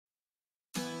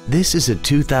This is a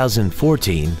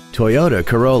 2014 Toyota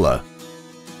Corolla.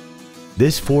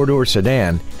 This four-door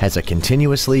sedan has a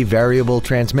continuously variable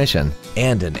transmission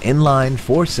and an inline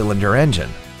four-cylinder engine.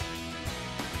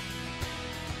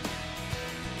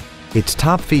 Its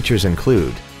top features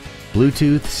include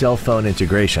Bluetooth cell phone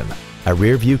integration, a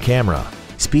rear-view camera,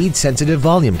 speed-sensitive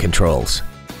volume controls,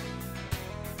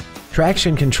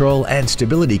 traction control and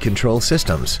stability control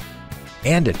systems,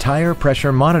 and a tire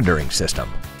pressure monitoring system.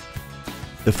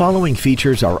 The following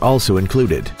features are also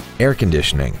included: air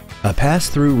conditioning, a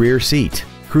pass-through rear seat,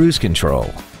 cruise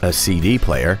control, a CD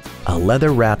player, a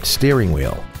leather-wrapped steering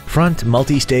wheel, front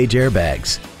multi-stage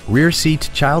airbags, rear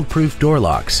seat child-proof door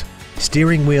locks,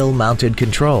 steering wheel mounted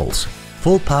controls,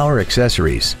 full power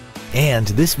accessories, and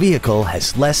this vehicle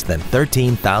has less than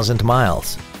 13,000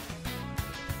 miles.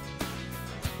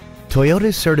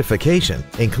 Toyota's certification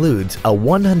includes a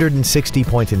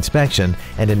 160-point inspection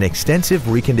and an extensive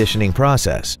reconditioning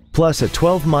process, plus a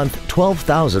 12-month,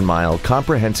 12,000-mile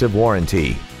comprehensive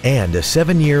warranty and a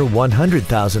 7-year,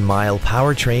 100,000-mile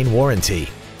powertrain warranty.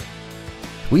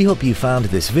 We hope you found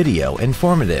this video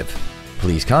informative.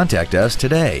 Please contact us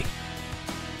today.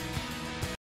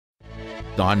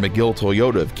 Don McGill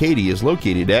Toyota of Katy is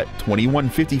located at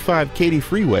 2155 Katy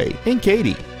Freeway in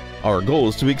Katy. Our goal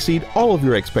is to exceed all of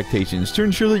your expectations to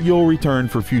ensure that you'll return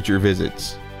for future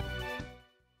visits.